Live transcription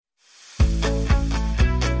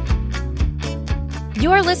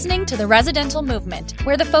You're listening to The Residential Movement,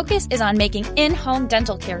 where the focus is on making in-home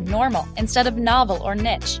dental care normal instead of novel or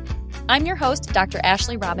niche. I'm your host, Dr.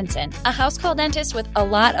 Ashley Robinson, a house call dentist with a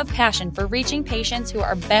lot of passion for reaching patients who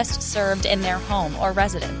are best served in their home or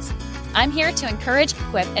residence. I'm here to encourage,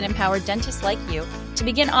 equip, and empower dentists like you to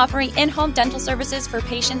begin offering in-home dental services for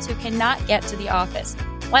patients who cannot get to the office,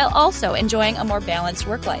 while also enjoying a more balanced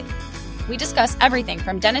work life. We discuss everything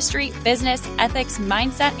from dentistry, business, ethics,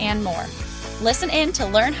 mindset, and more. Listen in to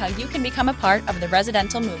learn how you can become a part of the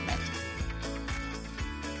residential movement.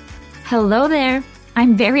 Hello there.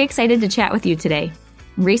 I'm very excited to chat with you today.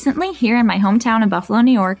 Recently, here in my hometown of Buffalo,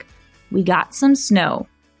 New York, we got some snow.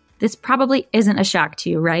 This probably isn't a shock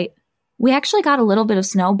to you, right? We actually got a little bit of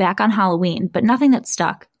snow back on Halloween, but nothing that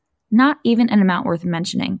stuck. Not even an amount worth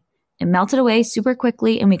mentioning. It melted away super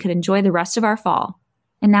quickly and we could enjoy the rest of our fall.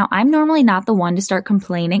 And now I'm normally not the one to start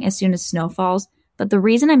complaining as soon as snow falls, but the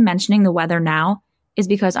reason I'm mentioning the weather now is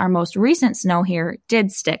because our most recent snow here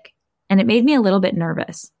did stick, and it made me a little bit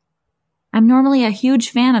nervous. I'm normally a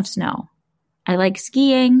huge fan of snow. I like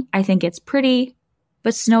skiing, I think it's pretty,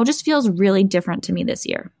 but snow just feels really different to me this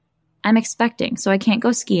year. I'm expecting, so I can't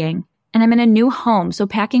go skiing, and I'm in a new home, so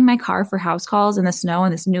packing my car for house calls in the snow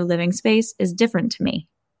in this new living space is different to me.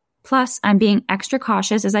 Plus, I'm being extra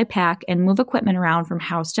cautious as I pack and move equipment around from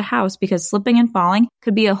house to house because slipping and falling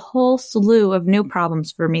could be a whole slew of new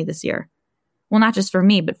problems for me this year. Well, not just for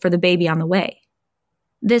me, but for the baby on the way.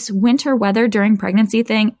 This winter weather during pregnancy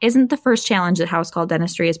thing isn't the first challenge that house call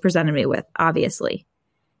dentistry has presented me with, obviously.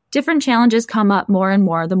 Different challenges come up more and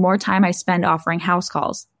more the more time I spend offering house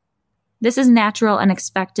calls. This is natural and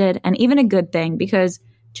expected and even a good thing because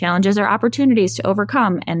challenges are opportunities to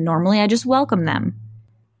overcome and normally I just welcome them.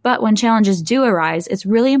 But when challenges do arise, it's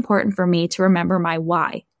really important for me to remember my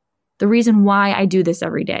why, the reason why I do this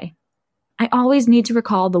every day. I always need to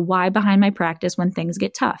recall the why behind my practice when things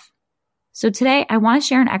get tough. So today, I want to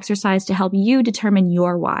share an exercise to help you determine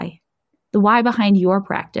your why, the why behind your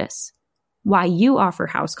practice, why you offer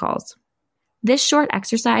house calls. This short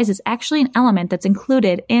exercise is actually an element that's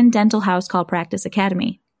included in Dental House Call Practice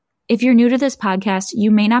Academy. If you're new to this podcast, you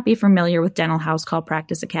may not be familiar with Dental House Call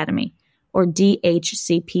Practice Academy, or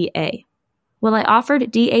DHCPA. Well, I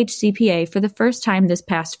offered DHCPA for the first time this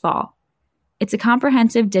past fall. It's a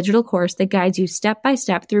comprehensive digital course that guides you step by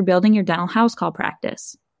step through building your dental house call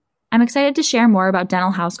practice. I'm excited to share more about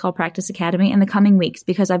Dental House Call Practice Academy in the coming weeks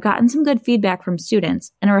because I've gotten some good feedback from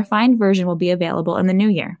students and a refined version will be available in the new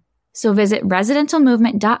year. So visit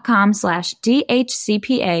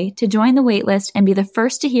residentialmovement.com/DHCPA to join the waitlist and be the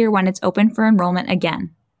first to hear when it's open for enrollment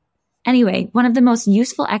again. Anyway, one of the most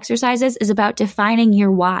useful exercises is about defining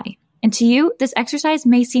your why. And to you, this exercise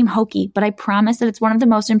may seem hokey, but I promise that it's one of the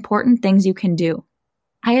most important things you can do.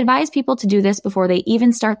 I advise people to do this before they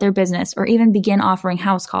even start their business or even begin offering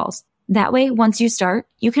house calls. That way, once you start,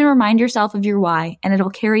 you can remind yourself of your why and it'll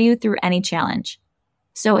carry you through any challenge.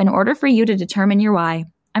 So in order for you to determine your why,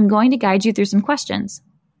 I'm going to guide you through some questions.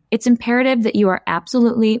 It's imperative that you are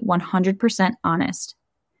absolutely 100% honest.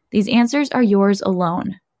 These answers are yours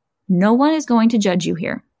alone. No one is going to judge you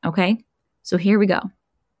here, okay? So here we go.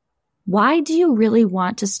 Why do you really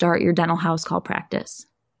want to start your dental house call practice?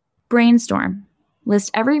 Brainstorm.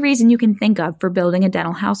 List every reason you can think of for building a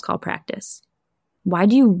dental house call practice. Why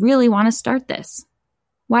do you really want to start this?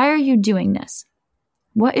 Why are you doing this?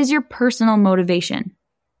 What is your personal motivation?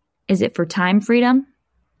 Is it for time freedom?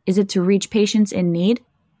 Is it to reach patients in need?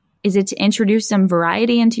 Is it to introduce some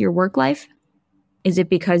variety into your work life? Is it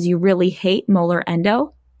because you really hate molar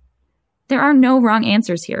endo? There are no wrong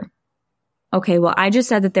answers here. Okay, well, I just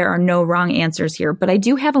said that there are no wrong answers here, but I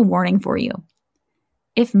do have a warning for you.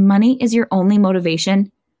 If money is your only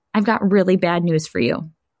motivation, I've got really bad news for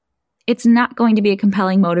you. It's not going to be a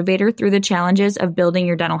compelling motivator through the challenges of building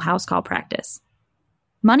your dental house call practice.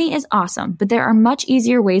 Money is awesome, but there are much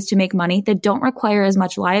easier ways to make money that don't require as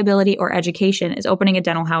much liability or education as opening a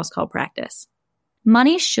dental house call practice.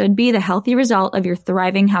 Money should be the healthy result of your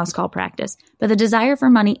thriving house call practice, but the desire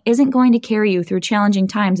for money isn't going to carry you through challenging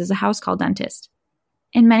times as a house call dentist.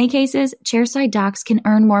 In many cases, chairside docs can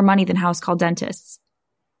earn more money than house call dentists.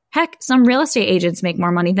 Heck, some real estate agents make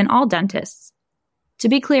more money than all dentists. To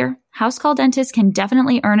be clear, house call dentists can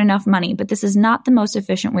definitely earn enough money, but this is not the most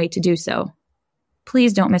efficient way to do so.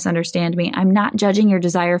 Please don't misunderstand me. I'm not judging your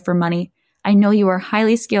desire for money. I know you are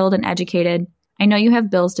highly skilled and educated. I know you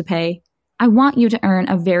have bills to pay. I want you to earn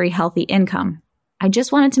a very healthy income. I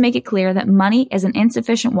just wanted to make it clear that money is an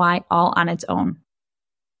insufficient why all on its own.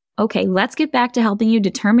 Okay, let's get back to helping you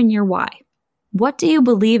determine your why. What do you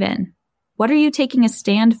believe in? What are you taking a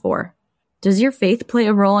stand for? Does your faith play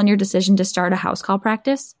a role in your decision to start a house call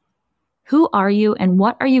practice? Who are you and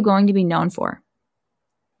what are you going to be known for?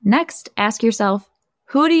 Next, ask yourself,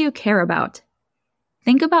 who do you care about?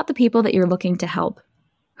 Think about the people that you're looking to help.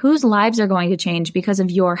 Whose lives are going to change because of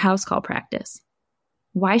your house call practice?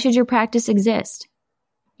 Why should your practice exist?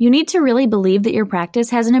 You need to really believe that your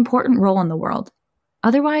practice has an important role in the world.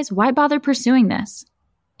 Otherwise, why bother pursuing this?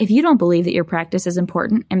 If you don't believe that your practice is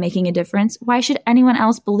important and making a difference, why should anyone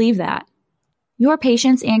else believe that? Your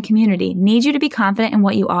patients and community need you to be confident in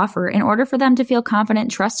what you offer in order for them to feel confident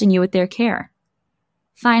trusting you with their care.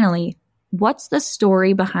 Finally, what's the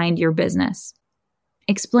story behind your business?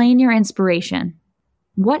 Explain your inspiration.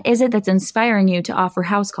 What is it that's inspiring you to offer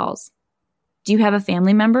house calls? Do you have a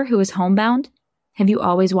family member who is homebound? Have you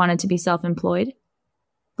always wanted to be self-employed?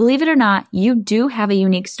 Believe it or not, you do have a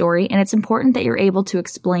unique story, and it's important that you're able to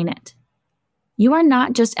explain it. You are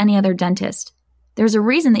not just any other dentist. There's a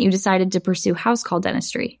reason that you decided to pursue house call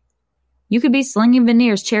dentistry. You could be slinging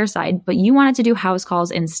veneers chairside, but you wanted to do house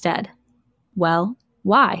calls instead. Well,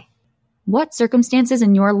 why? What circumstances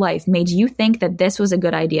in your life made you think that this was a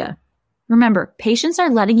good idea? Remember, patients are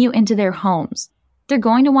letting you into their homes. They're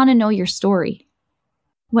going to want to know your story.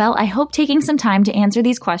 Well, I hope taking some time to answer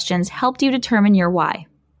these questions helped you determine your why.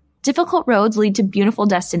 Difficult roads lead to beautiful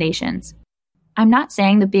destinations. I'm not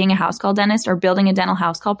saying that being a house call dentist or building a dental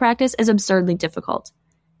house call practice is absurdly difficult.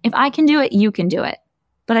 If I can do it, you can do it.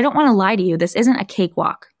 But I don't want to lie to you, this isn't a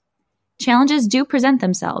cakewalk. Challenges do present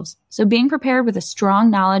themselves, so being prepared with a strong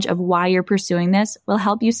knowledge of why you're pursuing this will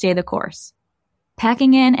help you stay the course.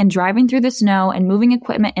 Packing in and driving through the snow and moving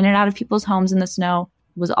equipment in and out of people's homes in the snow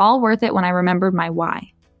was all worth it when I remembered my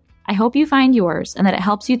why. I hope you find yours and that it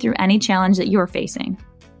helps you through any challenge that you're facing.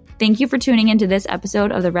 Thank you for tuning into this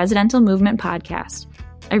episode of the Residential Movement Podcast.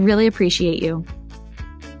 I really appreciate you.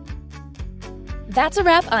 That's a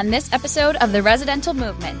wrap on this episode of the Residential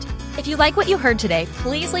Movement. If you like what you heard today,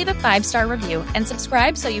 please leave a 5-star review and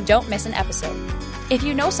subscribe so you don't miss an episode. If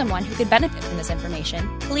you know someone who could benefit from this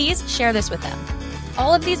information, please share this with them.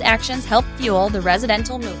 All of these actions help fuel the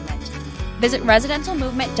residential movement. Visit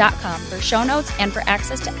residentialmovement.com for show notes and for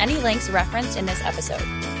access to any links referenced in this episode.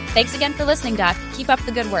 Thanks again for listening, Doc. Keep up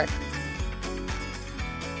the good work.